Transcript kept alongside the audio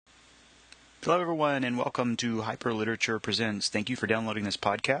Hello, everyone, and welcome to Hyperliterature Presents. Thank you for downloading this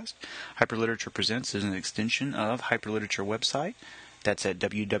podcast. Hyperliterature Presents is an extension of Hyperliterature website. That's at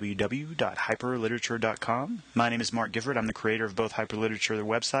www.hyperliterature.com. My name is Mark Gifford. I'm the creator of both Hyperliterature, the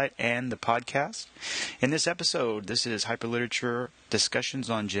website, and the podcast. In this episode, this is Hyperliterature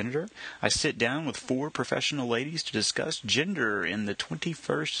Discussions on Gender. I sit down with four professional ladies to discuss gender in the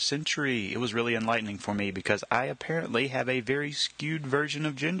 21st century. It was really enlightening for me because I apparently have a very skewed version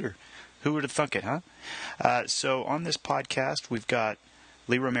of gender. Who would have thunk it, huh? So on this podcast, we've got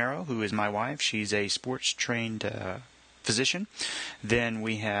Lee Romero, who is my wife. She's a sports-trained physician. Then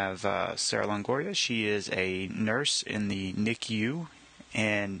we have Sarah Longoria. She is a nurse in the NICU.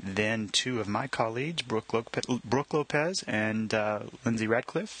 And then two of my colleagues, Brooke Lopez and Lindsay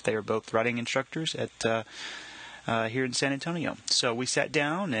Radcliffe. They are both writing instructors at here in San Antonio. So we sat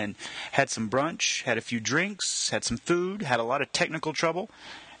down and had some brunch, had a few drinks, had some food, had a lot of technical trouble.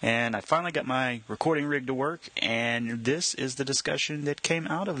 And I finally got my recording rig to work, and this is the discussion that came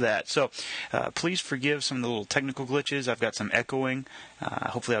out of that. So please forgive some of the little technical glitches. I've got some echoing.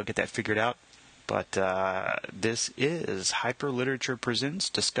 Hopefully I'll get that figured out. But this is Hyperliterature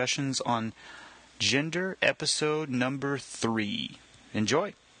Presents Discussions on Gender, episode number 3.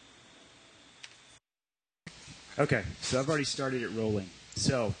 Enjoy. Okay, so I've already started it rolling.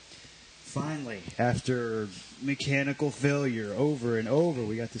 So finally, after mechanical failure over and over,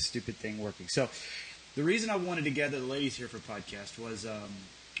 we got this stupid thing working. So the reason I wanted to gather the ladies here for a podcast was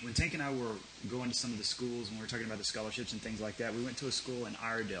when Tank and I were going to some of the schools and we were talking about the scholarships and things like that, we went to a school in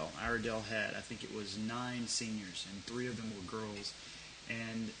Iredell. Iredell had, I think it was 9 seniors, and 3 of them were girls.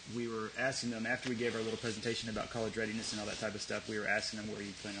 And we were asking them, after we gave our little presentation about college readiness and all that type of stuff, we were asking them, where are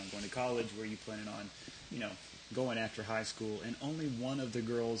you planning on going to college? Where are you planning on, going after high school? And only one of the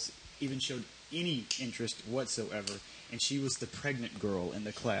girls even showed any interest whatsoever, and she was the pregnant girl in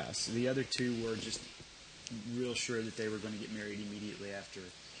the class. The other 2 were just real sure that they were going to get married immediately after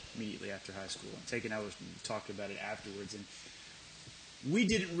high school. And Tank and I talked about it afterwards, and we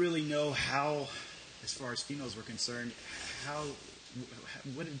didn't really know how, as far as females were concerned,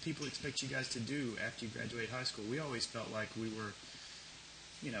 what did people expect you guys to do after you graduate high school? We always felt like we were,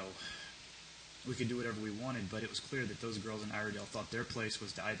 we could do whatever we wanted, but it was clear that those girls in Iredell thought their place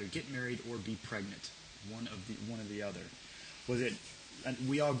was to either get married or be pregnant, one of the other.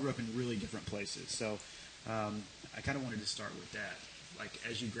 We all grew up in really different places, so I kind of wanted to start with that. Like,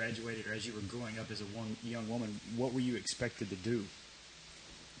 as you graduated or as you were growing up as a young woman, what were you expected to do?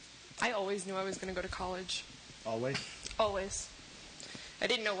 I always knew I was going to go to college. Always? Always. I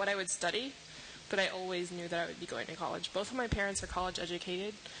didn't know what I would study, but I always knew that I would be going to college. Both of my parents are college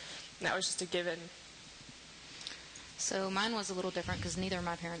educated. That was just a given. So mine was a little different because neither of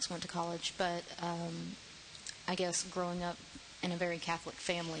my parents went to college, but I guess growing up in a very Catholic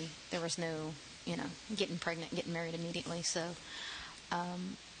family, there was no, getting pregnant, getting married immediately. So,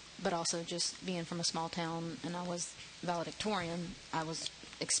 but also just being from a small town, and I was valedictorian, I was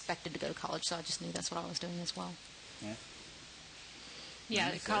expected to go to college, so I just knew that's what I was doing as well. Yeah.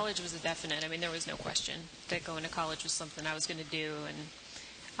 Yeah, college was a definite. I mean, there was no question that going to college was something I was going to do, and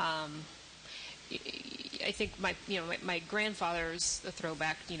I think my grandfather's a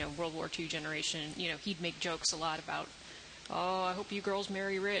throwback, World War II generation. He'd make jokes a lot about, oh, I hope you girls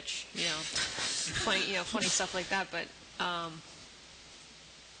marry rich, funny stuff like that. But and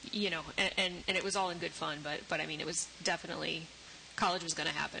it was all in good fun. But I mean, it was definitely college was going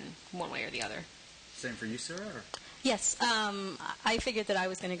to happen one way or the other. Same for you, Sarah? Or? Yes, I figured that I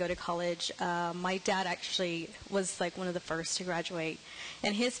was going to go to college. My dad actually was like one of the first to graduate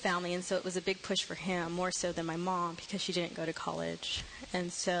in his family, and so it was a big push for him, more so than my mom, because she didn't go to college.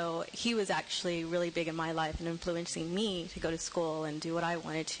 And so he was actually really big in my life and influencing me to go to school and do what I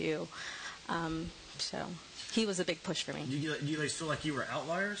wanted to. So he was a big push for me. Do you guys feel like you were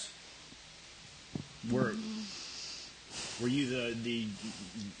outliers? Were you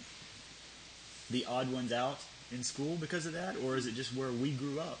the odd ones out in school because of that, or is it just where we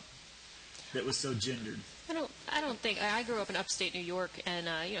grew up that was so gendered? I don't think. I grew up in upstate New York, and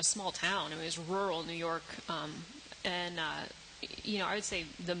small town. I mean, it was rural New York, and I would say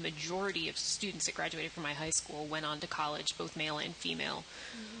the majority of students that graduated from my high school went on to college, both male and female.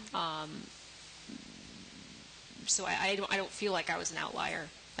 Mm-hmm. So I don't feel like I was an outlier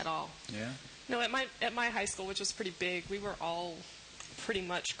at all. Yeah. No, at my high school, which was pretty big, we were all pretty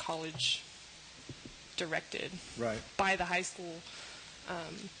much college directed right. by the high school.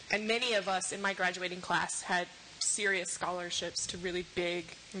 And many of us in my graduating class had serious scholarships to really big,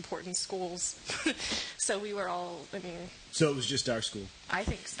 important schools. So we were all, So it was just our school. I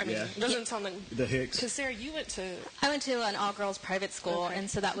think, it doesn't sound like... The Hicks. Because, Sarah, you went to... I went to an all-girls private school, and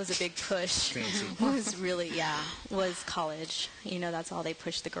so that was a big push. Fancy. Was really, was college. That's all they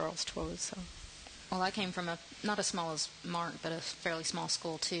pushed the girls towards, so... Well, I came from not as small as Mark, but a fairly small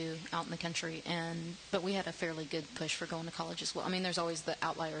school, too, out in the country. But we had a fairly good push for going to college as well. There's always the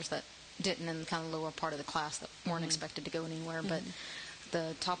outliers that didn't in the kind of lower part of the class that weren't expected to go anywhere. But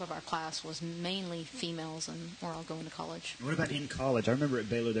the top of our class was mainly females, and we're all going to college. What about in college? I remember at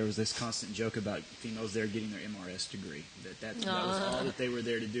Baylor there was this constant joke about females there getting their MRS degrry. That was all that they were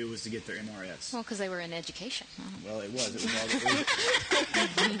there to do, was to get their MRS. Well, because they were in education. Well, it was. It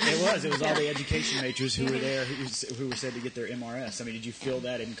was all the education majors who were there who were said to get their MRS. Did you feel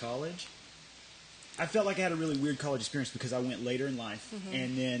that in college? I felt like I had a really weird college experience because I went later in life,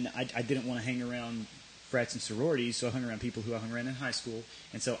 and then I didn't want to hang around frats and sororities, so I hung around people who I hung around in high school,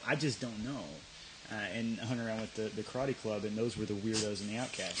 and so I just don't know. And I hung around with the karate club, and those were the weirdos and the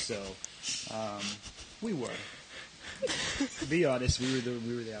outcasts. So we were. To be honest, we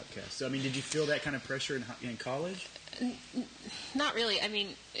were the outcasts. So did you feel that kind of pressure in college? Not really.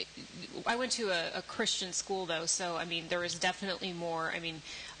 I went to a Christian school though, so there was definitely more.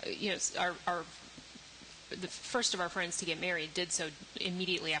 The first of our friends to get married did so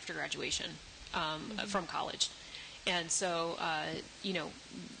immediately after graduation from college. And so,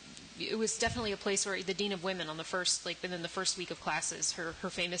 it was definitely a place where the dean of women on within the first week of classes, her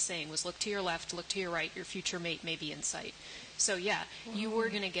famous saying was, look to your left, look to your right, your future mate may be in sight. So you were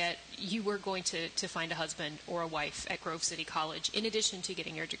going to find a husband or a wife at Grove City College in addition to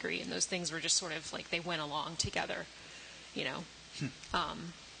getting your degree. And those things were just sort of they went along together,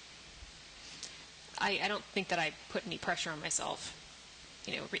 I don't think that I put any pressure on myself,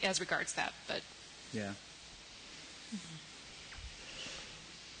 as regards that, but... Yeah.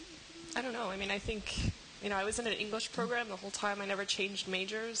 I don't know. I think, I was in an English program the whole time. I never changed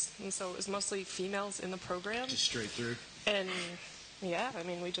majors, and so it was mostly females in the program. Just straight through. And,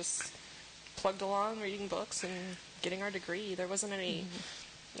 we just plugged along, reading books and getting our degree. There wasn't any,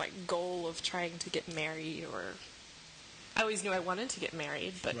 goal of trying to get married, or... I always knew I wanted to get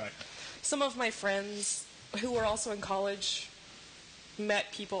married, but... Right. Some of my friends who were also in college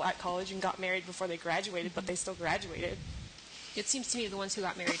met people at college and got married before they graduated, but they still graduated. It seems to me the ones who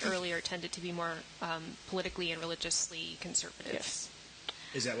got married earlier tended to be more politically and religiously conservative. Yes.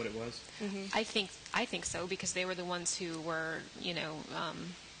 Is that what it was? Mm-hmm. I think so, because they were the ones who were,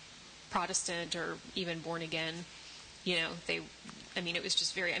 Protestant or even born again. It was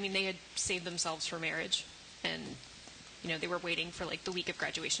just very... they had saved themselves for marriage, and... they were waiting for the week of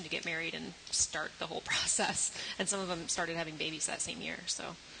graduation to get married and start the whole process. And some of them started having babies that same year.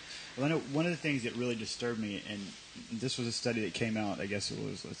 So, well, I know one of the things that really disturbed me, and this was a study that came out, I guess it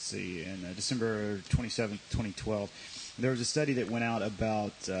was, in December 27th, 2012. There was a study that went out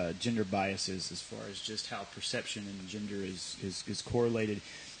about gender biases as far as just how perception and gender is correlated.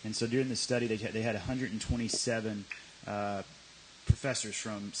 And so during the study, they had 127 professors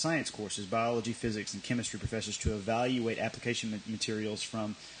from science courses, biology, physics, and chemistry professors, to evaluate application materials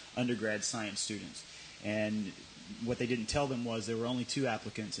from undergrad science students. And what they didn't tell them was there were only 2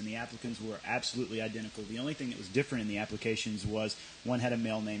 applicants, and the applicants were absolutely identical. The only thing that was different in the applications was one had a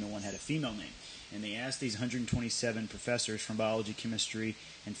male name and one had a female name. And they asked these 127 professors from biology, chemistry,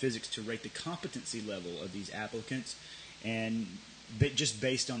 and physics to rate the competency level of these applicants, and just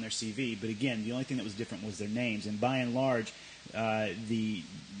based on their CV. But again, the only thing that was different was their names. And by and large, the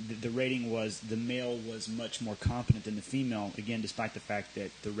rating was the male was much more competent than the female, again, despite the fact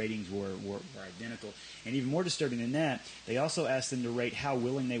that the ratings were identical. And even more disturbing than that, they also asked them to rate how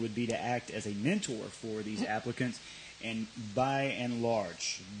willing they would be to act as a mentor for these applicants. And by and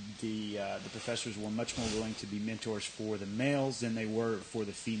large, the professors were much more willing to be mentors for the males than they were for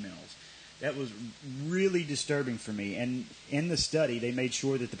the females. That was really disturbing for me. And in the study, they made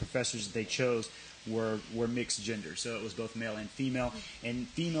sure that the professors that they chose were mixed gender. So it was both male and female. And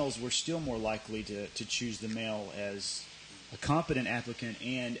females were still more likely to choose the male as a competent applicant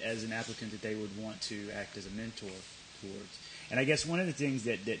and as an applicant that they would want to act as a mentor towards. And I guess one of the things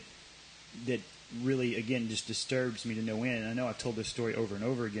that really, again, just disturbs me to no end, and I know I've told this story over and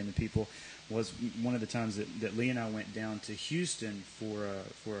over again to people, was one of the times that Lee and I went down to Houston for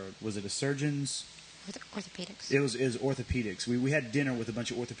was it a surgeon's? Orthopedics. It was orthopedics. We had dinner with a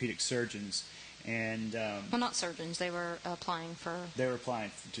bunch of orthopedic surgeons, and well, not surgeons. They were applying to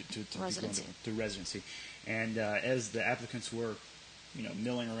residency. To residency, and as the applicants were,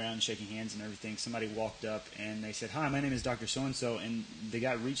 milling around, shaking hands and everything, somebody walked up and they said, "Hi, my name is Dr. So-and-so," and the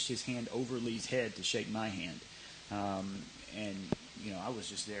guy reached his hand over Lee's head to shake my hand. and I was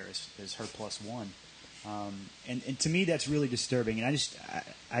just there as her plus one. And to me, that's really disturbing. And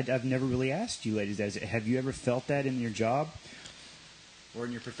I've never really asked you ladies, have you ever felt that in your job or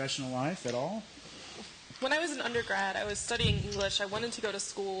in your professional life at all? When I was an undergrad, I was studying English. I wanted to go to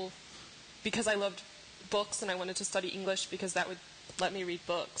school because I loved books, and I wanted to study English because that would let me read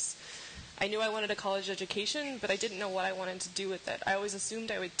books. I knew I wanted a college education, but I didn't know what I wanted to do with it. I always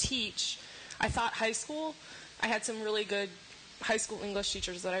assumed I would teach. I thought high school. I had some really good high school English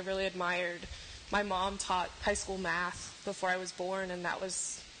teachers that I really admired. My mom taught high school math before I was born, and that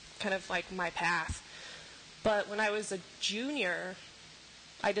was kind of like my path. But when I was a junior,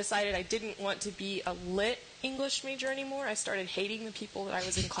 I decided I didn't want to be a lit English major anymore. I started hating the people that I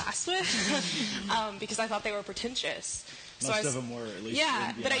was in class with because I thought they were pretentious. Most of them were, at least.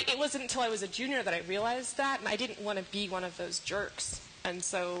 Yeah, but it wasn't until I was a junior that I realized that, and I didn't want to be one of those jerks. And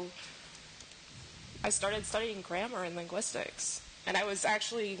so I started studying grammar and linguistics. And I was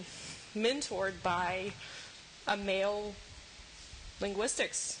actually mentored by a male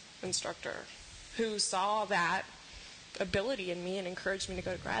linguistics instructor who saw that ability in me and encouraged me to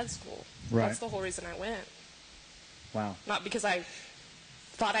go to grad school. Right. That's the whole reason I went. Wow. Not because I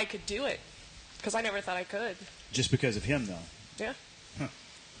thought I could do it, because I never thought I could. Just because of him, though? Yeah. Huh.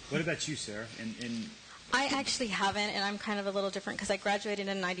 What about you, Sarah? I actually haven't, and I'm kind of a little different because I graduated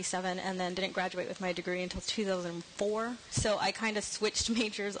in 97 and then didn't graduate with my degree until 2004. So I kind of switched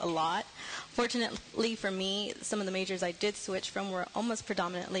majors a lot. Fortunately for me, some of the majors I did switch from were almost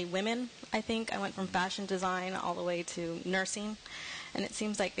predominantly women, I think. I went from fashion design all the way to nursing. And it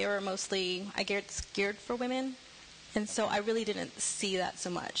seems like they were mostly, I guess, geared for women. And so I really didn't see that so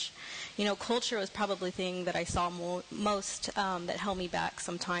much. Culture was probably the thing that I saw most that held me back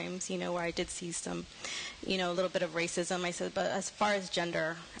sometimes, where I did see some, a little bit of racism. I said, but as far as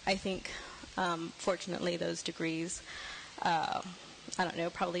gender, I think, fortunately, those degrees, I don't know,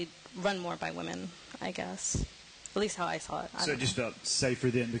 probably run more by women, I guess. At least how I saw it. So it just felt safer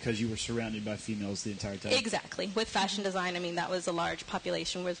then because you were surrounded by females the entire time? Exactly. With fashion design, that was a large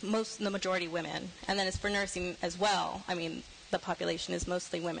population with the majority women. And then as for nursing as well, the population is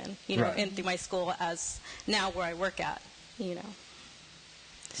mostly women, right. And through my school as now where I work at, Lynn?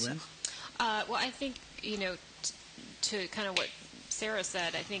 Well, I think, to kind of what Sarah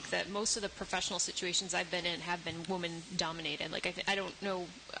said, I think that most of the professional situations I've been in have been woman-dominated. Like, I don't know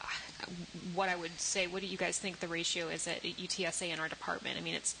what I would say. What do you guys think the ratio is at UTSA in our department?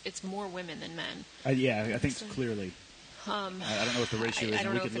 It's more women than men. Yeah, I think clearly. I don't know what the ratio is. I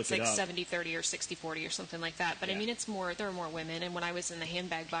don't know if it's like 70-30 70-30 or 60-40 or something like that. But yeah. there are more women. And when I was in the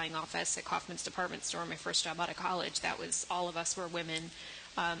handbag buying office at Kaufman's department store, my first job out of college, that was all of us were women.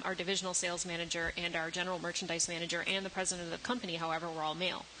 Our divisional sales manager and our general merchandise manager and the president of the company, however, were all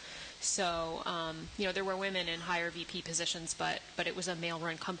male. So, there were women in higher VP positions, but it was a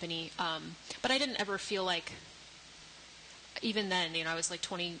male-run company. But I didn't ever feel like, even then, I was like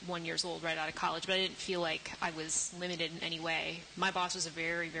 21 years old right out of college, but I didn't feel like I was limited in any way. My boss was a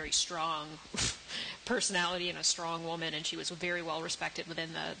very, very strong personality and a strong woman, and she was very well respected within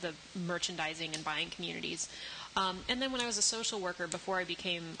the merchandising and buying communities. And then when I was a social worker, before I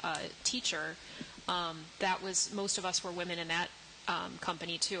became a teacher, that was, most of us were women in that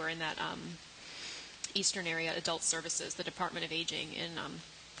company too, or in that Eastern area, Adult Services, the Department of Aging in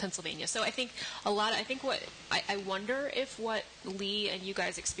Pennsylvania. So I think I wonder if what Lee and you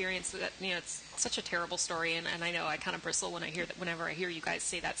guys experienced, that it's such a terrible story, and I know I kind of bristle whenever I hear you guys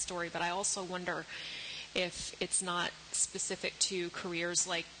say that story, but I also wonder if it's not specific to careers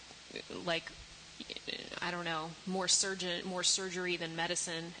like I don't know, more surgery than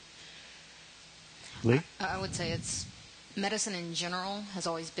medicine. Lee? I would say it's medicine in general has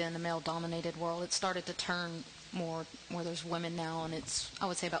always been a male-dominated world. It started to turn more where there's women now, and it's, I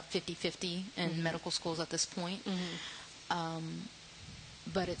would say, about 50-50 in medical schools at this point.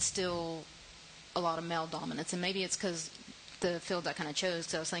 But it's still a lot of male dominance, and maybe it's because the field I kind of chose,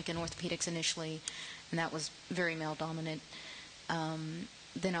 because I was thinking orthopedics initially, and that was very male-dominant.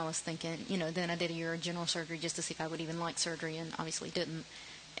 Then I was thinking, then I did a year of general surgery just to see if I would even like surgery, and obviously didn't.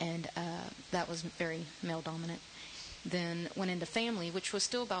 And that was very male-dominant. Then went into family, which was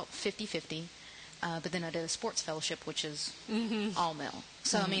still about 50-50. But then I did a sports fellowship, which is all male.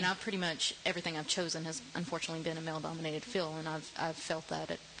 So, I've pretty much, everything I've chosen has unfortunately been a male-dominated field, and I've felt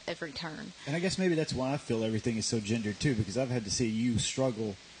that at every turn. And I guess maybe that's why I feel everything is so gendered, too, because I've had to see you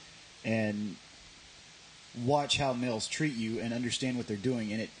struggle and watch how males treat you and understand what they're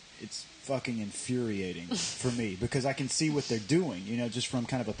doing, and it's fucking infuriating for me, because I can see what they're doing, just from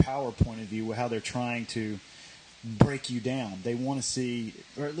kind of a power point of view, how they're trying to break you down. They want to see,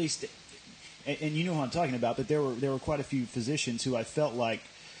 or at least and you know who I'm talking about, but there were quite a few physicians who I felt like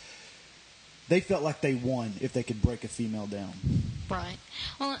they won if they could break a female down. Right.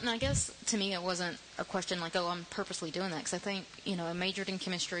 Well, and I guess to me it wasn't a question like, oh, I'm purposely doing that, because I think, I majored in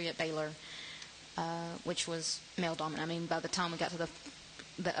chemistry at Baylor, which was male dominant. I mean, by the time we got to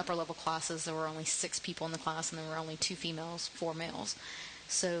the upper level classes, there were only 6 people in the class, and there were only 2 females, 4 males.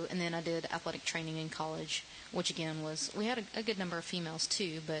 So, and then I did athletic training in college, which again we had a good number of females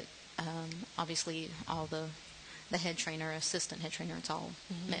too, but obviously all the head trainer, assistant head trainer, it's all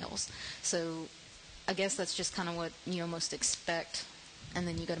males. So I guess that's just kind of what you almost expect. And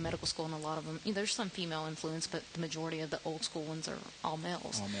then you go to medical school, and a lot of them, there's some female influence, but the majority of the old school ones are all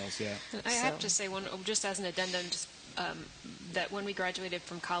males. All males, yeah. I have to say, just as an addendum, that when we graduated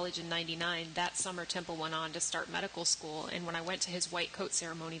from college in '99, that summer Temple went on to start medical school. And when I went to his white coat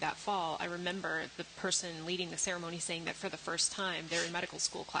ceremony that fall, I remember the person leading the ceremony saying that for the first time there in medical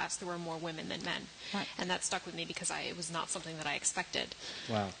school class there were more women than men. Right. And that stuck with me because it was not something that I expected.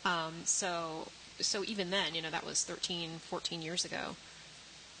 Wow. So even then, that was 13, 14 years ago.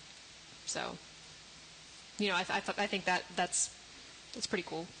 So, I think that's pretty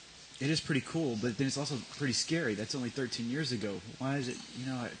cool. It is pretty cool, but then it's also pretty scary. That's only 13 years ago. Why is it,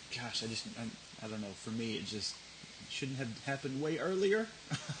 I don't know. For me, it just shouldn't have happened way earlier.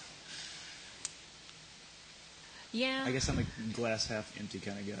 Yeah. I guess I'm a glass half empty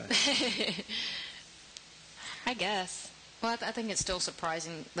kind of guy. I guess. Well, I think it's still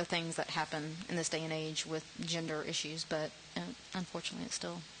surprising the things that happen in this day and age with gender issues, but unfortunately it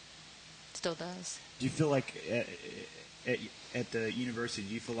still does. Do you feel like at the university,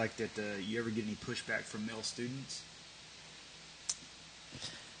 do you feel like that you ever get any pushback from male students?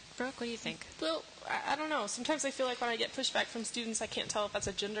 Brooke, what do you think? Well, I don't know. Sometimes I feel like when I get pushback from students, I can't tell if that's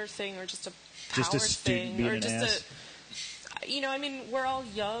a gender thing or just a power student thing, being or an just ass. we're all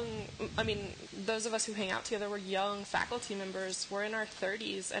young. I mean, those of us who hang out together, we're young faculty members. We're in our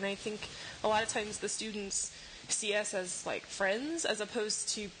 30s, and I think a lot of times the students see us as like friends as opposed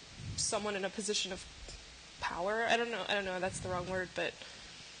to someone in a position of power. I don't know, that's the wrong word, but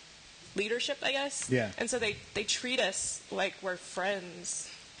leadership, I guess. Yeah. And so they treat us like we're friends,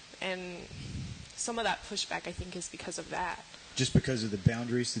 and some of that pushback, I think, is because of that. Just because of the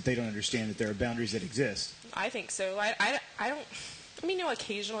boundaries, that they don't understand that there are boundaries that exist. I think so. I don't. I mean,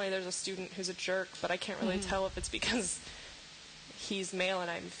 occasionally there's a student who's a jerk, but I can't really tell if it's because he's male and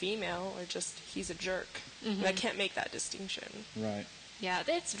I'm female, or just he's a jerk. And I can't make that distinction. Right. Yeah,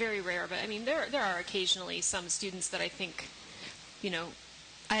 it's very rare, but I mean, there are occasionally some students that I think,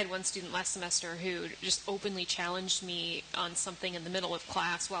 I had one student last semester who just openly challenged me on something in the middle of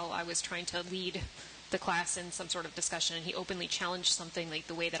class while I was trying to lead the class in some sort of discussion, and he openly challenged something like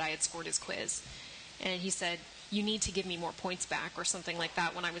the way that I had scored his quiz. And he said, you need to give me more points back, or something like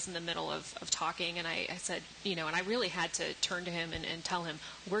that, when I was in the middle of talking. And I said, and I really had to turn to him and tell him,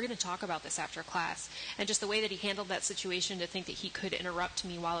 we're going to talk about this after class. And just the way that he handled that situation, to think that he could interrupt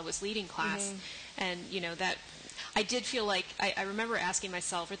me while I was leading class. And, that I did feel like, I remember asking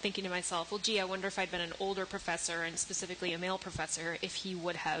myself, or thinking to myself, well, gee, I wonder if I'd been an older professor, and specifically a male professor, if he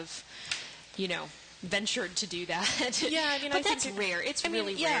would have, ventured to do that. Yeah, but that's rare. It's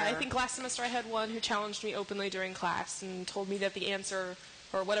really rare. Yeah, I think last semester I had one who challenged me openly during class and told me that the answer,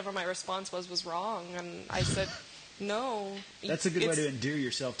 or whatever my response was wrong, and I said, no. That's a good way to endear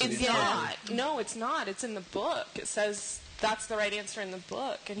yourself to the It's not. No, it's not. It's in the book. It says that's the right answer in the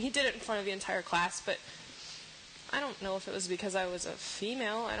book. And he did it in front of the entire class, but I don't know if it was because I was a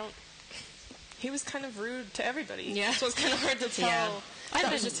female. He was kind of rude to everybody. Yeah. So it's kind of hard to tell. Yeah.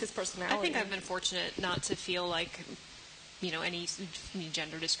 That was just his personality. I think I've been fortunate not to feel like, any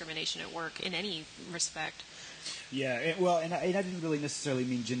gender discrimination at work in any respect. Yeah, and I didn't really necessarily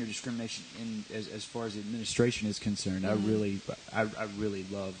mean gender discrimination as far as administration is concerned. I really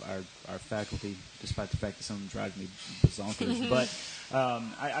love our faculty, despite the fact that some of them drive me bazonkers. But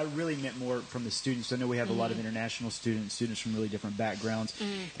I really meant more from the students. I know we have a lot of international students from really different backgrounds,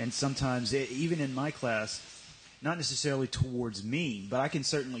 and sometimes even in my class, not necessarily towards me, but I can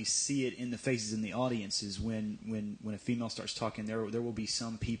certainly see it in the faces in the audiences when a female starts talking. There will be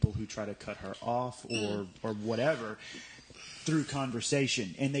some people who try to cut her off or whatever through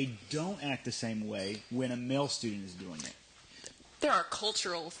conversation, and they don't act the same way when a male student is doing it. There are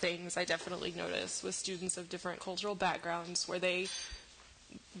cultural things I definitely notice with students of different cultural backgrounds where the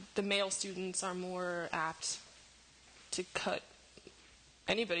male students are more apt to cut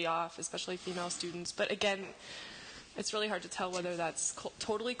anybody off, especially female students. But again, it's really hard to tell whether that's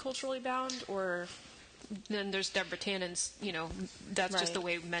totally culturally bound or then there's Deborah Tannen's, that's just Right. the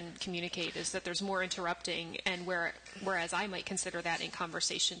way men communicate, is that there's more interrupting, and whereas I might consider that in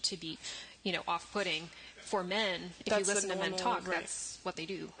conversation to be, off-putting, for men, if That's you the listen to men normal, talk, right. that's what they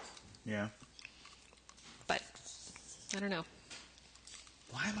do. Yeah. But, I don't know.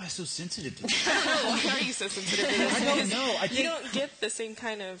 Why am I so sensitive to this? Why are you so sensitive to this? I don't know. You don't get the same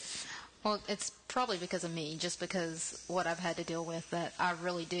kind of... Well, it's probably because of me, just because what I've had to deal with, that I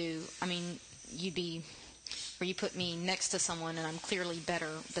really do. I mean, you put me next to someone and I'm clearly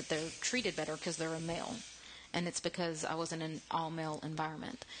better, that they're treated better because they're a male. And it's because I was in an all-male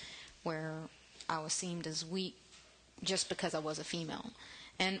environment where I was seen as weak just because I was a female.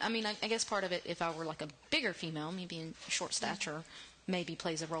 And, I mean, I guess part of it, if I were like a bigger female, maybe in short stature, maybe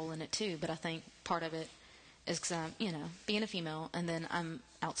plays a role in it too. But I think part of it is because I'm, being a female, and then I'm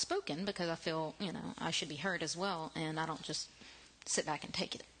outspoken because I feel, I should be heard as well, and I don't just sit back and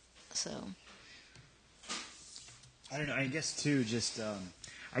take it. So... I don't know. I guess, too, just...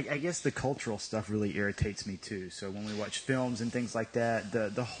 I guess the cultural stuff really irritates me, too. So when we watch films and things like that,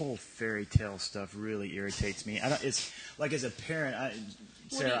 the whole fairy tale stuff really irritates me. It's like, as a parent,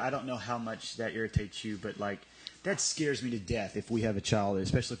 Sarah, I don't know how much that irritates you, but, like, that scares me to death if we have a child,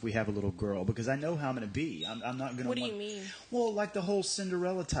 especially if we have a little girl, because I know how I'm going to be. I'm not going to... What do you mean? Well, like the whole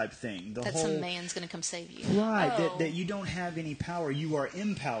Cinderella type thing. Some man's going to come save you. Right, Oh. that you don't have any power. You are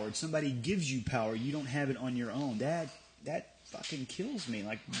empowered. Somebody gives you power. You don't have it on your own. That fucking kills me.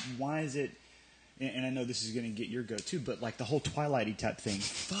 Like, why is it... And I know this is going to get your go too, but like the whole Twilighty type thing.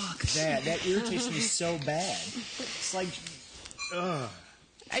 Fuck that. That irritates me so bad. It's like, ugh.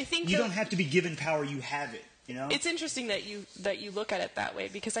 I think You don't have to be given power. You have it. It's interesting that you look at it that way,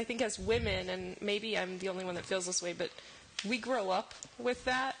 because I think as women, and maybe I'm the only one that feels this way, but we grow up with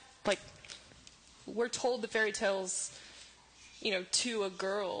that. Like, we're told the fairy tales, to a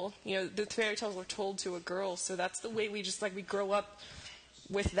girl. The fairy tales were told to a girl, so that's the way we grow up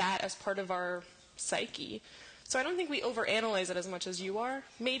with that as part of our psyche. So I don't think we overanalyze it as much as you are,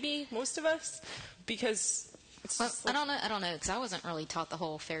 maybe, most of us, because... Well, I don't know, because I wasn't really taught the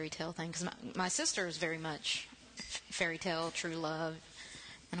whole fairy tale thing, because my sister is very much fairy tale, true love,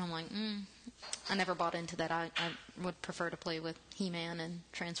 and I'm like, I never bought into that. I would prefer to play with He-Man and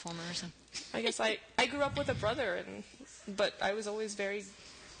Transformers. I guess I grew up with a brother, but I was always very...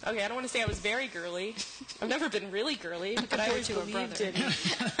 Okay, I don't want to say I was very girly. I've never been really girly, but I always believed in...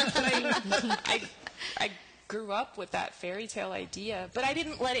 But I grew up with that fairy tale idea, but I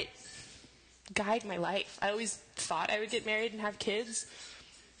didn't let it guide my life. I always thought I would get married and have kids,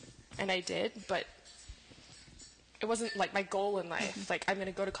 and I did, but it wasn't like my goal in life. Like, I'm going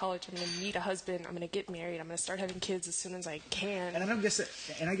to go to college, I'm going to meet a husband, I'm going to get married, I'm going to start having kids as soon as I can. And I don't guess that...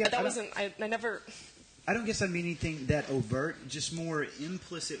 I don't guess I mean anything that overt, just more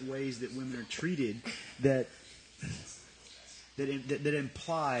implicit ways that women are treated that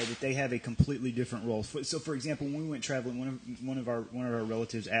imply that they have a completely different role. So, for example, when we went traveling, one of our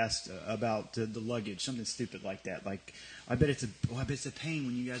relatives asked about the luggage, something stupid like that. Like, I bet it's a pain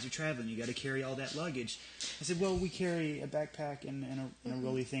when you guys are traveling. You got to carry all that luggage. I said, well, we carry a backpack and a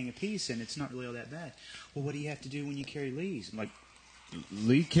rolly thing apiece, and it's not really all that bad. Well, what do you have to do when you carry Lee's? I'm like,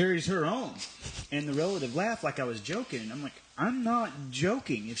 Lee carries her own. And the relative laughed like I was joking. I'm like, I'm not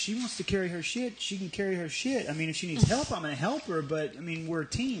joking. If she wants to carry her shit, she can carry her shit. I mean, if she needs help, I'm going to help her. But, I mean, we're a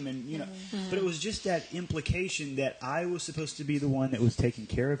team. And, But it was just that implication that I was supposed to be the one that was taking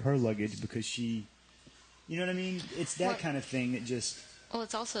care of her luggage because she... You know what I mean? It's that kind of thing that just... Well,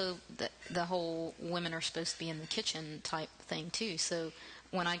 it's also the whole women are supposed to be in the kitchen type thing, too. So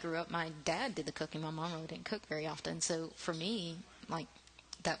when I grew up, my dad did the cooking. My mom really didn't cook very often. So for me... Like,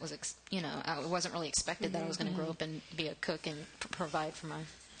 that was, I wasn't really expected that I was going to grow up and be a cook and provide for my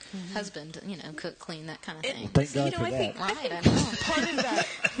husband, cook, clean, that kind of thing. Well, thank God for that. I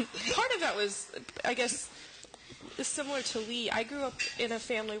know. Part of that was, I guess, similar to Lee. I grew up in a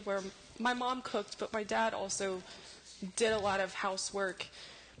family where my mom cooked, but my dad also did a lot of housework.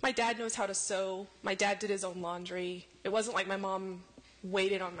 My dad knows how to sew. My dad did his own laundry. It wasn't like my mom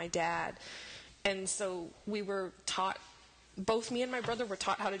waited on my dad. And so we were taught... Both me and my brother were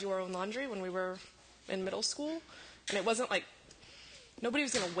taught how to do our own laundry when we were in middle school. And it wasn't like nobody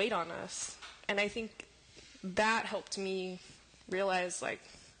was going to wait on us. And I think that helped me realize, like,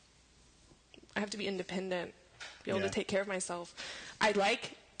 I have to be independent, be able to take care of myself. I'd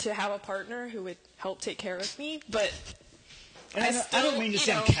like to have a partner who would help take care of me, but... I don't mean to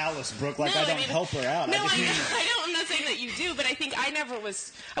sound callous, Brooke, like I don't help her out. No, I'm not saying that you do, but I think I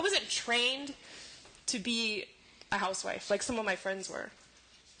wasn't trained to be a housewife like some of my friends were.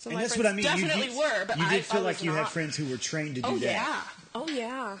 And that's what I mean. Definitely were, but you did feel I like was you not. had friends who were trained to do that. Oh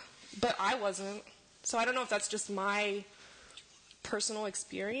yeah, but I wasn't. So I don't know if that's just my personal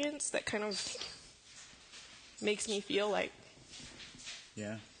experience that kind of makes me feel like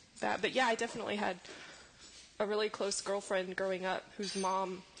that. But yeah, I definitely had a really close girlfriend growing up whose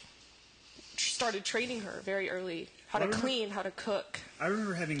mom started training her very early how to clean, how to cook. I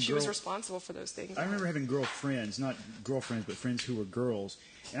remember having she was responsible for those things. I remember having girlfriends, not girlfriends, but friends who were girls.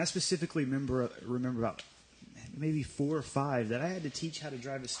 And I specifically remember about maybe 4 or 5 that I had to teach how to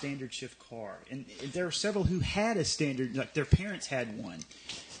drive a standard shift car. And there were several who had a standard, like their parents had one,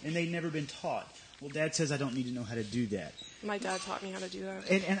 and they'd never been taught. Well, Dad says I don't need to know how to do that. My dad taught me how to do that.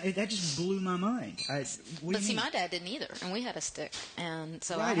 And that just blew my mind. But see, my dad didn't either, and we had a stick. And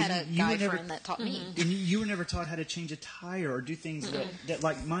so right, I had a guy friend that taught me. And you were never taught how to change a tire or do things that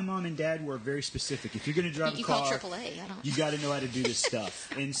like, my mom and dad were very specific. If you're going to drive a car, call AAA. You got to know how to do this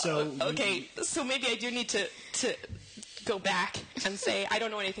stuff. And so... okay, so maybe I do need to go back and say I don't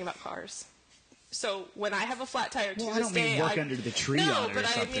know anything about cars. So when I have a flat tire, I don't mean work under the tree on it or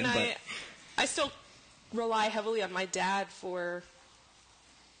something. I still rely heavily on my dad for,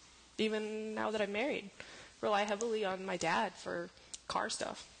 even now that I'm married, rely heavily on my dad for car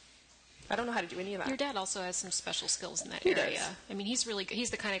stuff. I don't know how to do any of that. Your dad also has some special skills in that He area. does. I mean, he's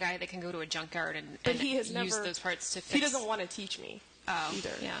the kind of guy that can go to a junkyard and he has use never, those parts to fix. He doesn't want to teach me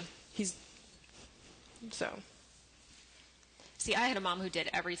either. Yeah. So. See, I had a mom who did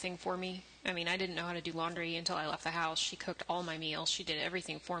everything for me. I mean, I didn't know how to do laundry until I left the house. She cooked all my meals. She did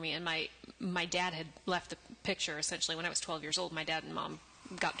everything for me. And my dad had left the picture, essentially. When I was 12 years old, my dad and mom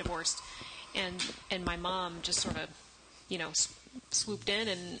got divorced. And my mom just sort of, swooped in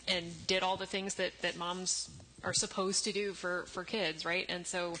and did all the things that moms are supposed to do for kids, right? And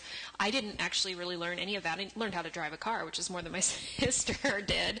so I didn't actually really learn any of that. I learned how to drive a car, which is more than my sister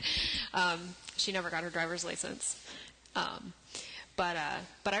did. She never got her driver's license. But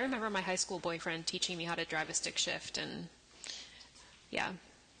I remember my high school boyfriend teaching me how to drive a stick shift, and yeah.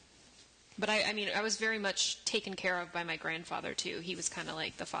 But I mean, I was very much taken care of by my grandfather too. He was kind of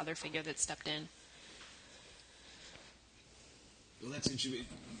like the father figure that stepped in. Well, that's interesting.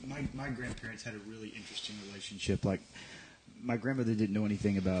 My grandparents had a really interesting relationship. Like, my grandmother didn't know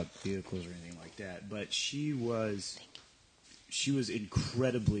anything about vehicles or anything like that, but she was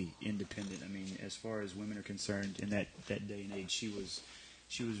incredibly independent. I mean, as far as women are concerned, in that day and age, she was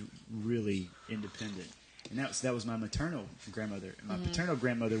really independent. And that was my maternal grandmother. My paternal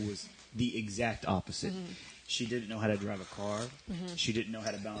grandmother was the exact opposite. She didn't know how to drive a car. She didn't know how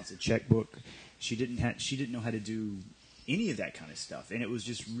to balance a checkbook. She didn't know how to do any of that kind of stuff. And it was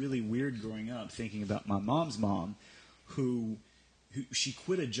just really weird growing up thinking about my mom's mom, who she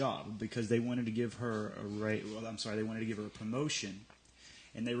quit a job because they wanted to give her they wanted to give her a promotion,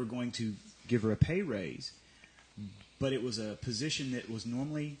 and they were going to give her a pay raise, but it was a position that was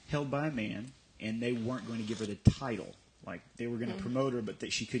normally held by a man, and they weren't going to give her the title. Like, they were going to promote her,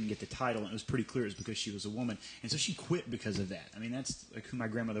 but she couldn't get the title, and it was pretty clear it was because she was a woman. And so she quit because of that. I mean, that's like who my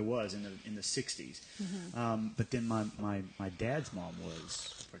grandmother was in the 60s. But then my dad's mom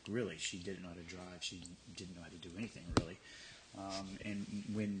was, like, really, she didn't know how to drive. She didn't know how to do anything, really. And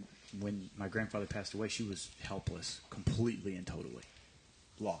when my grandfather passed away, she was helpless, completely and totally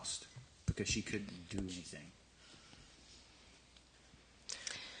lost, because she couldn't do anything.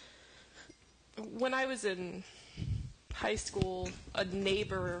 When I was in high school, a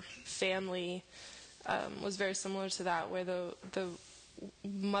neighbor family was very similar to that, where the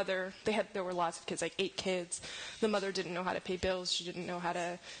mother, there were lots of kids, like 8 kids. The mother didn't know how to pay bills. She didn't know how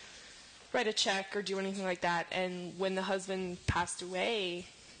to write a check or do anything like that. And when the husband passed away,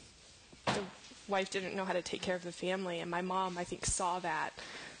 the wife didn't know how to take care of the family. And my mom, I think, saw that,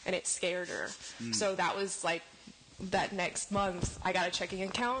 and it scared her. So that was like that next month, I got a checking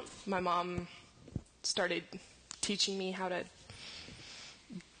account. My mom started teaching me how to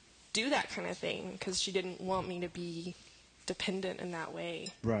do that kind of thing, because she didn't want me to be dependent in that way.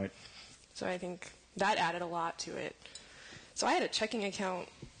 Right. So I think that added a lot to it. So I had a checking account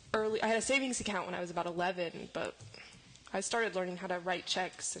early. I had a savings account when I was about 11, but I started learning how to write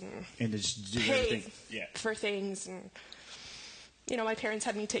checks and just do pay everything. for things. And my parents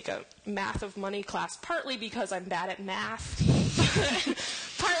had me take a math of money class, partly because I'm bad at math,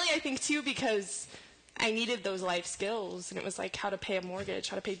 partly I think too because I needed those life skills, and it was like how to pay a mortgage,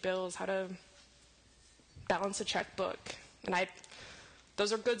 how to pay bills, how to balance a checkbook. And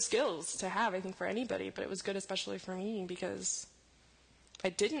those are good skills to have, I think, for anybody, but it was good especially for me because I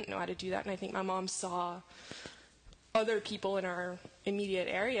didn't know how to do that. And I think my mom saw other people in our immediate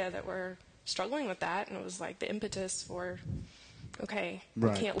area that were struggling with that, and it was like the impetus for, okay,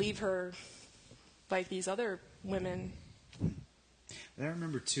 right. I can't leave her like these other women. And I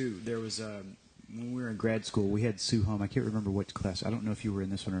remember too, there was when we were in grad school, we had Sue Home. I can't remember what class. I don't know if you were in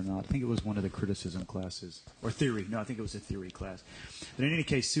this one or not. I think it was one of the criticism classes. Or theory. No, I think it was a theory class. But in any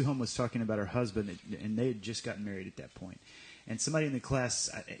case, Sue Home was talking about her husband, and they had just gotten married at that point. And somebody in the class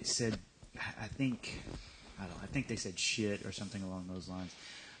said, I think they said shit or something along those lines.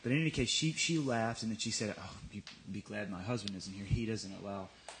 But in any case, she laughed, and then she said, "Oh, be glad my husband isn't here. He doesn't allow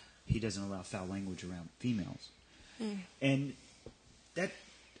foul language around females." And I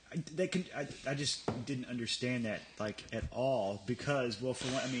just didn't understand that like at all because, well,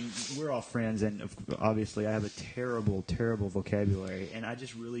 for one, I mean, we're all friends, and obviously I have a terrible, terrible vocabulary, and I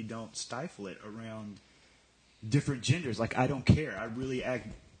just really don't stifle it around different genders. Like, I don't care.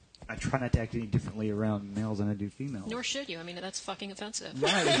 I try not to act any differently around males than I do females. Nor should you. I mean, that's fucking offensive.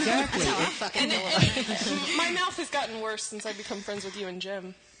 Right, exactly. My mouth has gotten worse since I've become friends with you and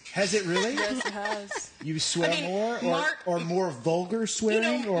Jim. Has it really? Yes, it has. You swear more, Mark, or more vulgar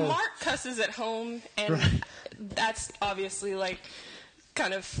swearing, or Mark cusses at home, and right. That's obviously like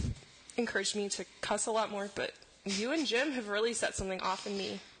kind of encouraged me to cuss a lot more. But you and Jim have really set something off in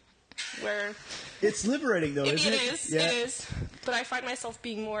me, where it's liberating, though, isn't it? It is. Yeah. It is. But I find myself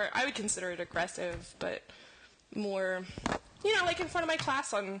being more. I would consider it aggressive, but more. Like in front of my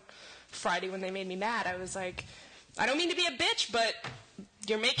class on Friday when they made me mad, I was like, I don't mean to be a bitch, but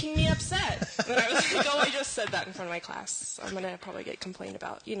you're making me upset. And I was like, I just said that in front of my class. So I'm going to probably get complained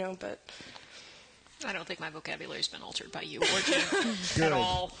about, but... I don't think my vocabulary's been altered by you or Jim at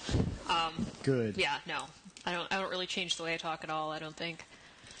all. Good. Yeah, no. I don't really change the way I talk at all, I don't think.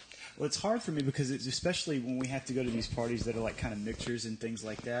 Well, it's hard for me because it's especially when we have to go to these parties that are like kind of mixers and things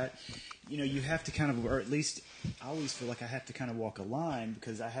like that. You have to kind of, or at least I always feel like I have to kind of walk a line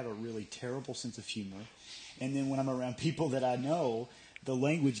because I have a really terrible sense of humor. And then when I'm around people that I know, the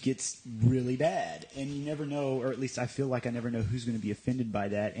language gets really bad. And you never know, or at least I feel like I never know who's going to be offended by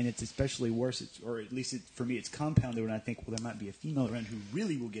that. And it's especially worse, or at least for me, it's compounded when I think, well, there might be a female around who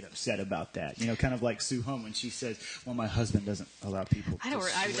really will get upset about that. Kind of like Sue Home when she says, well, my husband doesn't allow people to swear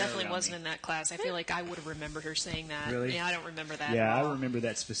I definitely around wasn't me. in that class. I feel like I would have remembered her saying that. Really? Yeah, I don't remember that Yeah, at all. I remember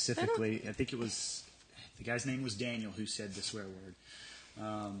that specifically. I think it was, the guy's name was Daniel who said the swear word.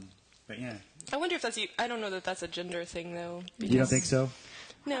 But yeah. I wonder if I don't know that that's a gender thing, though. You don't think so?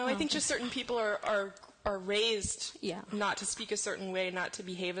 No, I think just certain people are raised not to speak a certain way, not to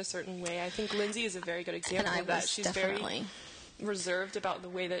behave a certain way. I think Lindsay is a very good example of that. She's very reserved about the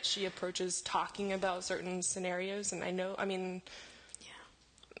way that she approaches talking about certain scenarios. And I don't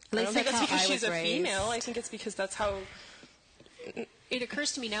think that's because she's a female. I think it's because that's how... It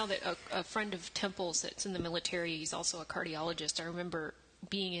occurs to me now that a friend of Temple's that's in the military, he's also a cardiologist. I remember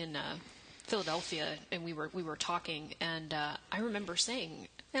being in Philadelphia, and we were talking, and I remember saying,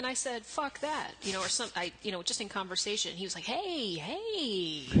 and I said, "Fuck that," or just in conversation. He was like, "Hey,"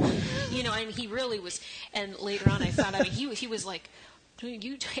 and he really was. And later on, I found out he was like,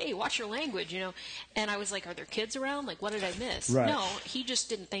 "Hey, watch your language," And I was like, "Are there kids around? Like, what did I miss?" Right. No, he just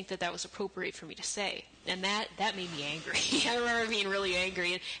didn't think that was appropriate for me to say, and that made me angry. I remember being really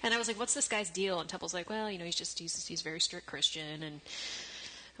angry, and I was like, "What's this guy's deal?" And Temple's like, "Well, he's very strict Christian," and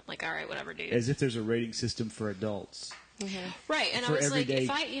I'm like, all right, whatever, dude. As if there's a rating system for adults. Mm-hmm. Right, and I was like, if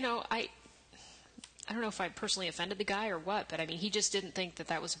I don't know if I personally offended the guy or what, but I mean, he just didn't think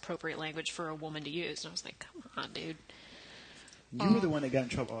that was appropriate language for a woman to use. And I was like, come on, dude. You were the one that got in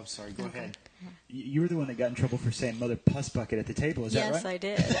trouble. Oh, I'm sorry. Go ahead. You were the one that got in trouble for saying mother puss bucket at the table. Is that right? Yes, I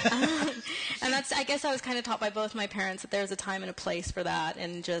did. And I guess I was kind of taught by both my parents that there's a time and a place for that.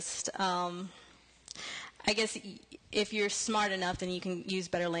 And just, I guess if you're smart enough, then you can use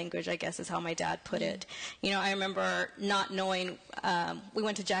better language, I guess is how my dad put it. I remember not knowing, we were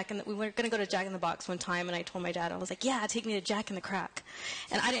going to go to Jack in the Box one time, and I told my dad, I was like, yeah, take me to Jack in the Crack.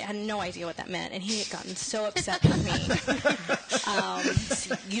 And I had no idea what that meant, and he had gotten so upset with me.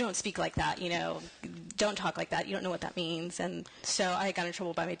 You don't speak like that, don't talk like that, you don't know what that means. And so I got in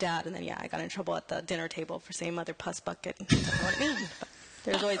trouble by my dad, and then, I got in trouble at the dinner table for saying mother puss bucket. I don't know what it means.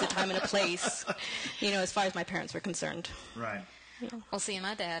 There's always a time and a place, as far as my parents were concerned. Right. Yeah. Well, see,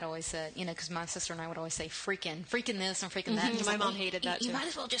 my dad always said, because my sister and I would always say freaking this and freaking that. And my mom hated that, too. You might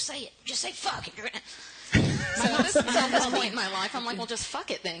as well just say it. Just say fuck if you're going to... So at this point in my life, I'm like, well, just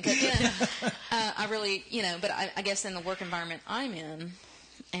fuck it then. Because, I really, but I guess in the work environment I'm in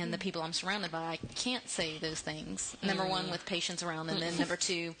and the people I'm surrounded by, I can't say those things. Number one, with patients around, and then number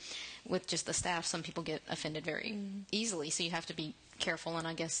two, with just the staff, some people get offended very easily. So you have to be careful. And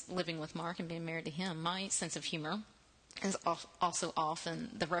I guess living with Mark and being married to him, my sense of humor is also off, and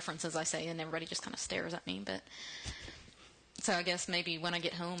the references I say, and everybody just kind of stares at me. But so I guess maybe when I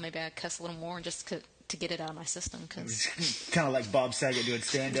get home, maybe I cuss a little more, just to to get it out of my system. Cause Kind of like Bob Saget doing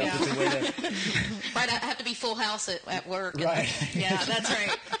stand-up. Yeah. It's a way to... right, I have to be full house at work. And, Right. Yeah, that's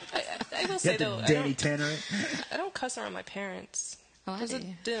right. I will You say have to though, Danny Tanner it. I don't cuss around my parents. Oh, I 'Cause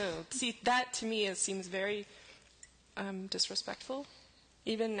do. See, that to me seems very disrespectful.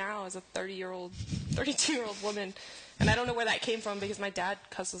 Even now, as a 32-year-old woman, and I don't know where that came from because my dad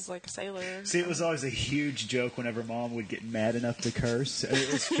cusses like a sailor. See, it was always a huge joke whenever Mom would get mad enough to curse.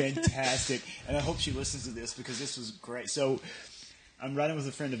 It was fantastic, and I hope she listens to this because this was great. So, I'm riding with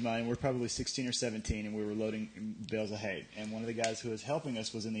a friend of mine. We're probably 16 or 17, and we were loading bales of hay. And one of the guys who was helping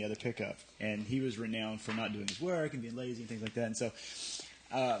us was in the other pickup, and he was renowned for not doing his work and being lazy and things like that. And so,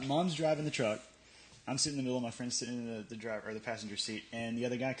 Mom's driving the truck. I'm sitting in the middle, my friend's sitting in the driver or the passenger seat, and the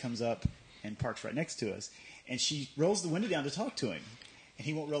other guy comes up and parks right next to us. And she rolls the window down to talk to him. And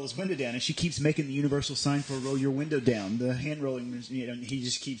he won't roll his window down, and she keeps making the universal sign for roll your window down. The hand rolling, and he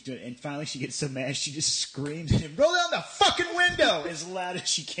just keeps doing it. And finally she gets so mad, she just screams at him, roll down the fucking window as loud as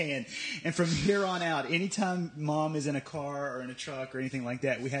she can. And from here on out, anytime Mom is in a car or in a truck or anything like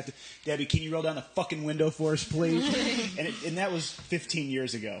that, we have to, Debbie, can you roll down the fucking window for us, please? and that was 15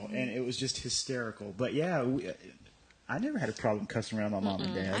 years ago, and it was just hysterical. But yeah, I never had a problem cussing around my mom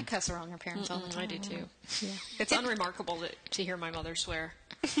and dad. I cuss around your parents all the time. I do too. Yeah. It's unremarkable to hear my mother swear.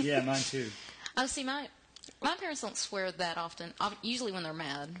 Yeah, mine too. Oh, see, my parents don't swear that often. Usually when they're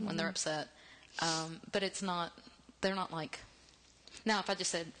mad, when they're upset. But it's not. They're not like. Now, if I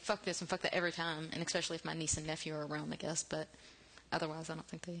just said "fuck this" and "fuck that" every time, and especially if my niece and nephew are around, I guess. But otherwise, I don't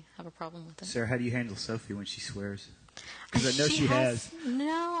think they have a problem with it. Sarah, how do you handle Sophie when she swears? Because I know she has.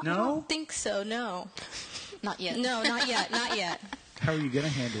 No, I don't think so. No. Not yet. No, not yet. Not yet. How are you going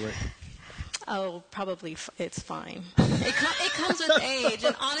to handle it? Oh, probably it's fine. It comes with age,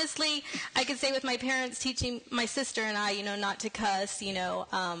 and honestly, I could say with my parents teaching my sister and I, not to cuss.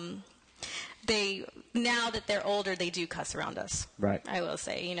 They now that they're older, they do cuss around us. Right. I will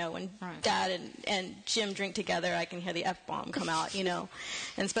say, when Dad and Jim drink together, I can hear the F-bomb come out. And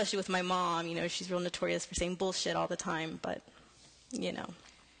especially with my mom, she's real notorious for saying bullshit all the time. But,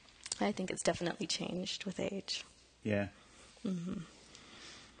 I think it's definitely changed with age. Yeah. Mm-hmm.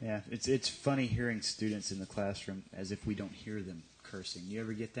 Yeah, it's funny hearing students in the classroom as if we don't hear them cursing. You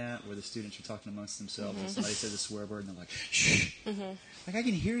ever get that, where the students are talking amongst themselves and somebody says a swear word and they're like, shh. Mm-hmm. Like, I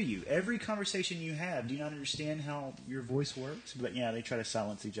can hear you. Every conversation you have, do you not understand how your voice works? But yeah, they try to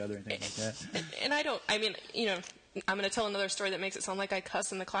silence each other and things like that. And I'm going to tell another story that makes it sound like I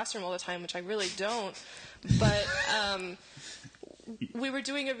cuss in the classroom all the time, which I really don't. But we were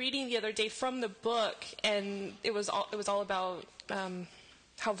doing a reading the other day from the book, and it was all about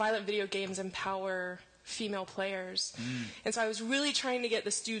how violent video games empower female players. And so I was really trying to get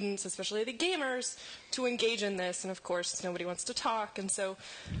the students, especially the gamers, to engage in this. And of course, nobody wants to talk. And so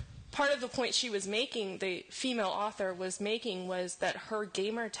part of the point she was making, the female author was making, was that her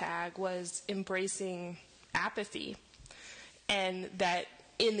gamer tag was embracing apathy. And that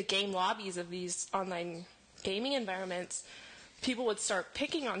in the game lobbies of these online gaming environments, people would start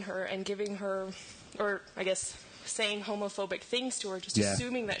picking on her and giving her, or I guess saying homophobic things to her, just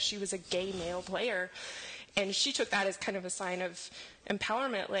assuming that she was a gay male player. And she took that as kind of a sign of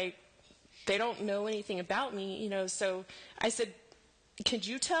empowerment, like, they don't know anything about me, So I said, could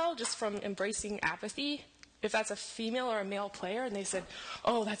you tell just from embracing apathy if that's a female or a male player? And they said,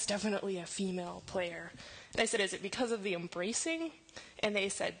 oh, that's definitely a female player. And I said, is it because of the embracing? And they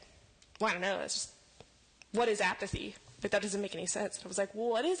said, well, I don't know, it's just, what is apathy? Like, that doesn't make any sense. And I was like, well,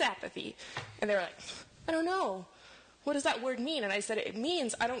 what is apathy? And they were like, I don't know. What does that word mean? And I said, it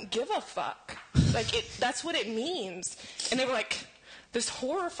means I don't give a fuck. That's what it means. And they were like, this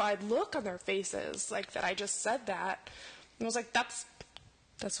horrified look on their faces, like that I just said that. And I was like, that's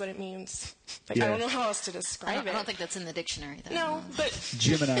what it means. I don't know how else to describe it. I don't think that's in the dictionary, though. No, but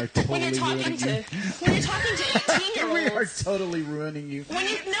Jim and I are totally when you're talking to 18-year-olds, we are totally ruining you. But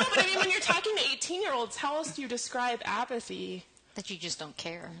when you're talking to 18-year-olds, how else do you describe apathy? That you just don't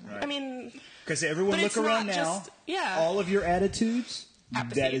care. Right. I mean, because everyone look around now. All of your attitudes.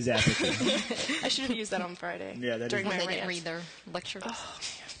 Apathy. That is apathy. I should have used that on Friday. Yeah, that during is. my They rant. didn't read their lecture. Oh,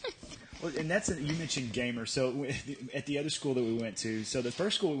 well, and you mentioned gamers. So at the other school that we went to, so the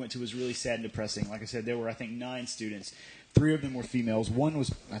first school we went to was really sad and depressing. Like I said, there were, I think, 9 students. 3 of them were females. One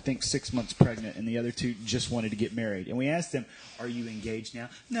was, I think, 6 months pregnant, and the other 2 just wanted to get married. And we asked them, are you engaged now?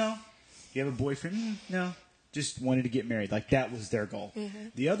 No. You have a boyfriend? No. Just wanted to get married. Like, that was their goal. Mm-hmm.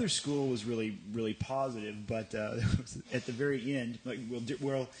 The other school was really, really positive, but at the very end,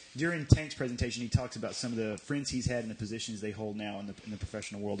 during Tank's presentation, he talks about some of the friends he's had and the positions they hold now in the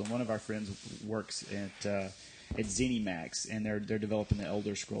professional world. And one of our friends works at ZeniMax, and they're developing the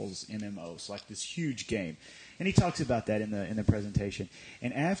Elder Scrolls MMO. It's like this huge game. And he talks about that in the presentation.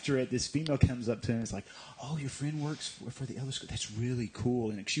 And after it, this female comes up to him and is like, "Oh, your friend works for the Elder Scrolls. That's really cool."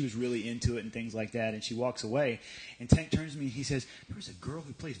 And she was really into it and things like that. And she walks away. And Tank turns to me and he says, "There's a girl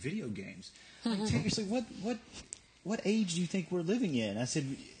who plays video games." Like, Tank, seriously, what age do you think we're living in? I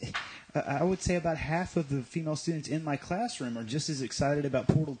said, I would say about half of the female students in my classroom are just as excited about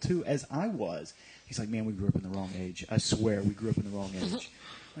Portal 2 as I was. He's like, "Man, we grew up in the wrong age. I swear, we grew up in the wrong age."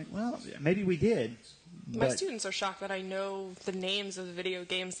 I'm like, well, maybe we did. My students are shocked that I know the names of the video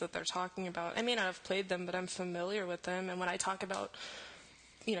games that they're talking about. I may not have played them, but I'm familiar with them. And when I talk about,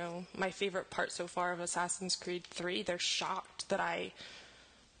 my favorite part so far of Assassin's Creed 3, they're shocked that I...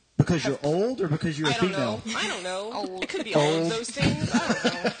 Because you're old or because you're a female? I don't know. Old. It could be all of those things. I don't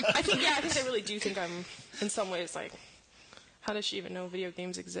know. I think they really do think I'm, in some ways, like, how does she even know video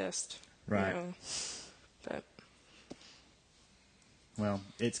games exist? Right. But... Well,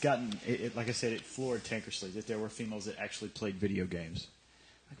 it's gotten, like I said, it floored Tankersley that there were females that actually played video games.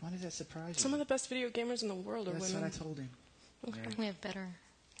 Like, why did that surprise you? Some of the best video gamers in the world are women. That's what I told him. Okay. Yeah. We have better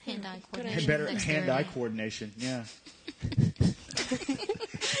hand-eye coordination. Better hand-eye coordination, yeah.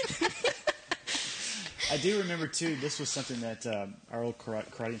 I do remember, too, this was something that our old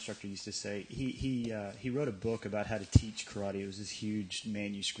karate instructor used to say. He wrote a book about how to teach karate. It was this huge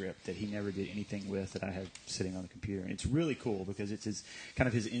manuscript that he never did anything with that I have sitting on the computer. And it's really cool because it's his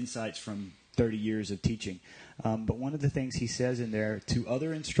insights from 30 years of teaching. But one of the things he says in there to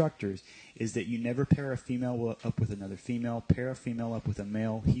other instructors is that you never pair a female up with another female. Pair a female up with a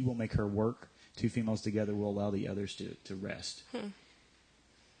male. He will make her work. Two females together will allow the others to rest.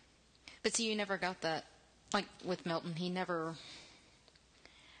 But see, you never got that. Like with Milton,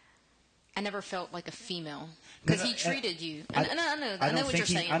 I never felt like a female because he treated you. I know what you're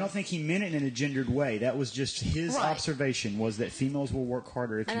saying. I don't think he meant it in a gendered way. That was just his observation was that females will work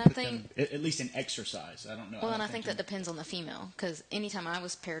harder if you put them, at least in exercise. I don't know. Well, and I think that depends on the female because anytime I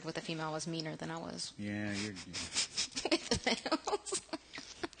was paired with a female, I was meaner than I was. Yeah, you're. with the males.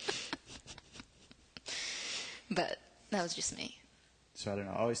 But that was just me. So I don't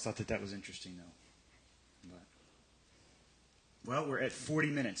know. I always thought that was interesting, though. Well, we're at 40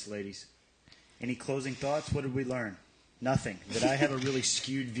 minutes, ladies. Any closing thoughts? What did we learn? Nothing. That I have a really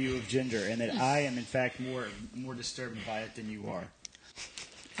skewed view of gender, and that I am, in fact, more disturbed by it than you are.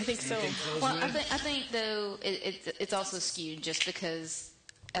 I think so. Well, I think though, it's also skewed just because,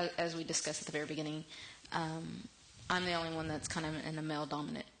 as we discussed at the very beginning, I'm the only one that's kind of in a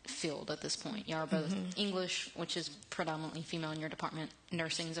male-dominant field at this point. Y'all are both English, which is predominantly female in your department.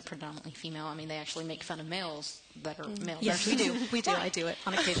 Nursing is a predominantly female. I mean, they actually make fun of males that are male. Yes, we do. We do. I do it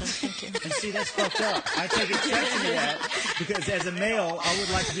on occasion. Thank you. And see, that's fucked up. I take exception to that because as a male, I would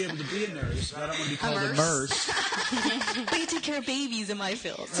like to be able to be a nurse, but I don't want to be called a nurse. But you take care of babies in my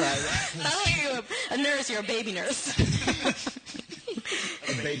field. Right. Not only are you a nurse, you're a baby nurse.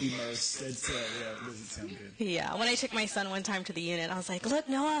 A baby nurse. That's, it doesn't sound good. Yeah, when I took my son one time to the unit, I was like, "Look,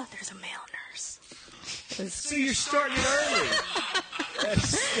 Noah, there's a male nurse." So you're starting it early.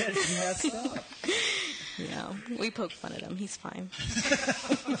 That's messed up. Yeah, we poke fun at him. He's fine.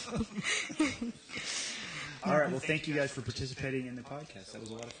 All right. Well, thank you guys for participating in the podcast. That was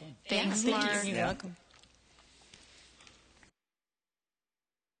a lot of fun. Thanks, Thank Mark. you. You're welcome.